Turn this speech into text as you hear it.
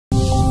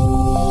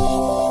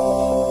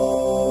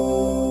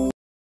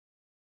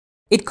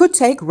It could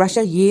take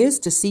Russia years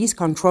to seize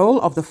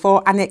control of the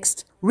 4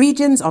 annexed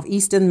regions of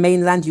eastern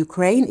mainland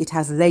Ukraine it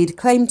has laid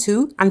claim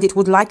to, and it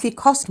would likely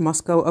cost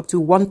Moscow up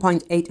to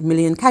 1.8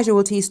 million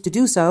casualties to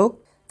do so,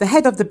 the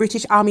head of the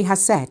British Army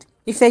has said.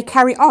 If they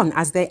carry on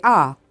as they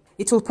are,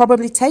 it will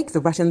probably take the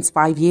Russians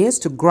 5 years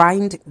to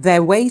grind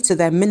their way to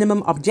their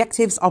minimum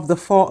objectives of the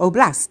 4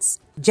 oblasts.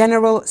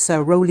 General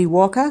Sir Roly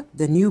Walker,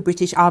 the new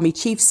British Army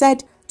chief,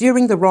 said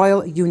during the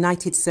Royal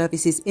United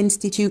Services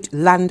Institute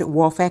Land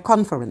Warfare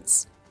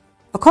Conference.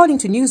 According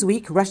to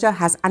Newsweek, Russia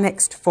has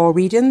annexed 4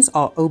 regions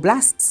or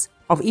oblasts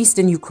of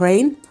eastern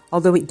Ukraine,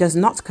 although it does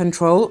not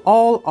control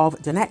all of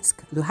Donetsk,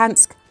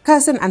 Luhansk,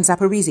 Kherson and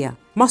Zaporizhzhia.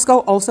 Moscow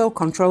also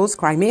controls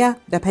Crimea,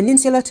 the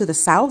peninsula to the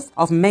south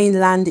of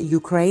mainland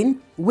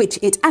Ukraine, which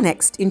it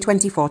annexed in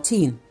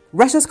 2014.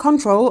 Russia's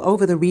control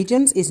over the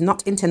regions is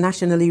not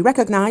internationally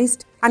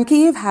recognized, and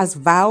Kiev has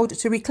vowed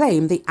to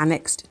reclaim the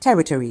annexed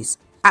territories.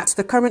 At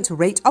the current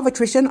rate of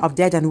attrition of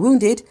dead and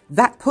wounded,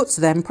 that puts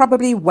them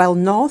probably well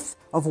north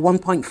of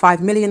 1.5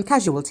 million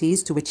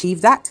casualties to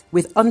achieve that,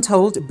 with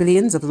untold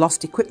billions of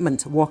lost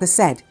equipment, Walker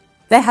said.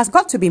 There has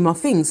got to be more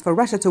things for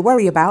Russia to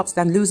worry about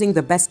than losing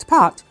the best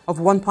part of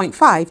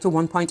 1.5 to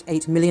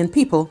 1.8 million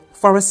people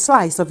for a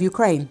slice of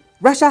Ukraine.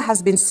 Russia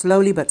has been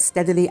slowly but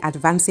steadily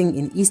advancing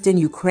in eastern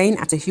Ukraine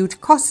at a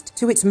huge cost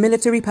to its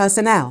military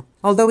personnel.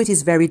 Although it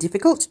is very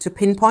difficult to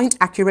pinpoint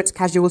accurate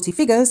casualty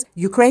figures,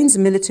 Ukraine's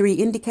military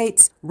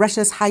indicates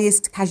Russia's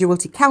highest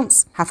casualty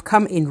counts have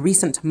come in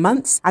recent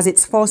months as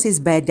its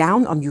forces bear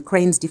down on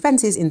Ukraine's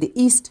defenses in the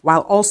east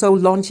while also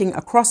launching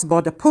a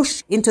cross-border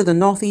push into the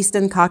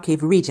northeastern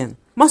Kharkiv region.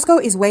 Moscow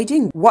is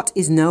waging what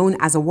is known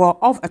as a war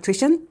of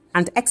attrition,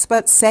 and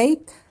experts say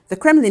the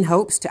Kremlin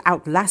hopes to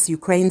outlast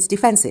Ukraine's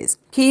defenses.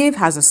 Kyiv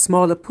has a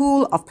smaller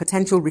pool of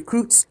potential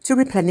recruits to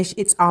replenish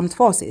its armed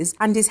forces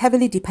and is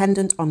heavily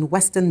dependent on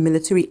Western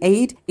military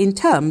aid in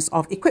terms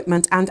of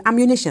equipment and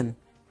ammunition.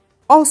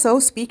 Also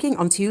speaking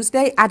on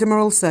Tuesday,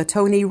 Admiral Sir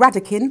Tony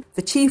Radakin,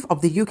 the chief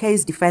of the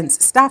UK's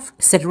defence staff,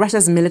 said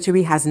Russia's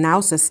military has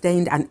now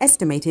sustained an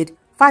estimated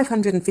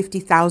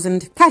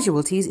 550,000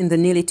 casualties in the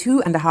nearly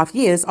 2.5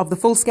 years of the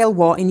full-scale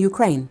war in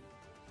Ukraine.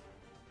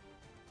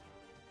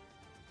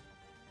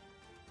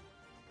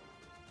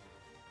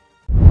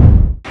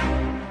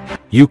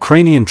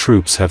 Ukrainian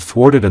troops have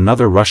thwarted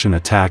another Russian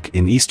attack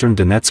in eastern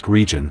Donetsk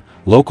region,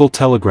 local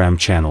telegram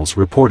channels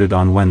reported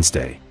on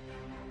Wednesday.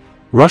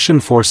 Russian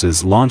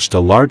forces launched a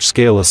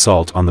large-scale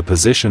assault on the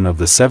position of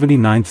the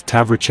 79th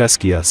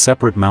Tavracheskaya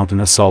Separate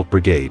Mountain Assault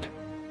Brigade.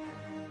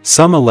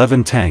 Some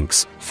 11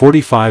 tanks,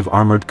 45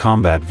 armored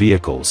combat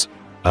vehicles,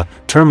 a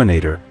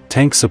Terminator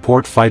tank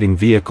support fighting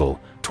vehicle,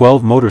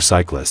 12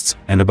 motorcyclists,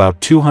 and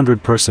about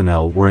 200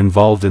 personnel were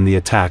involved in the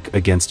attack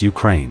against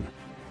Ukraine.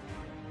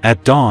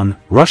 At dawn,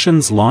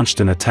 Russians launched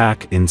an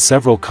attack in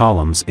several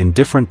columns in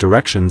different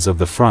directions of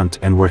the front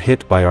and were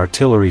hit by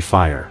artillery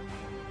fire.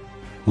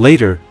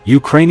 Later,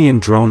 Ukrainian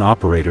drone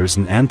operators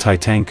and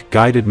anti-tank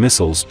guided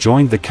missiles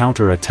joined the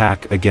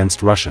counter-attack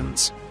against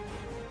Russians.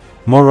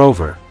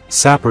 Moreover,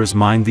 sappers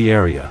mined the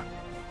area.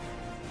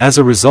 As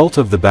a result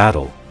of the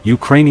battle,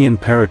 Ukrainian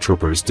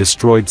paratroopers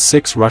destroyed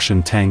 6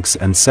 Russian tanks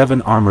and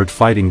 7 armored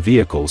fighting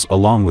vehicles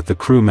along with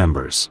the crew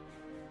members.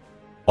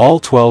 All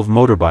 12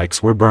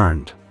 motorbikes were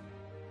burned.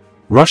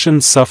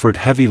 Russians suffered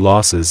heavy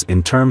losses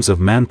in terms of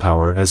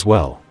manpower as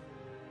well.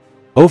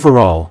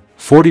 Overall,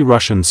 40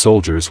 Russian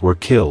soldiers were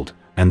killed,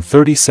 and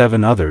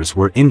 37 others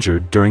were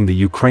injured during the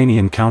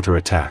Ukrainian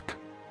counterattack.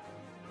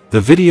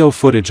 The video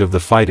footage of the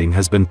fighting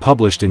has been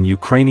published in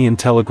Ukrainian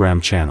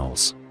telegram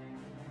channels.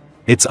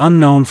 It's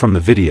unknown from the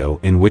video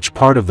in which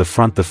part of the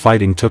front the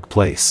fighting took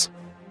place.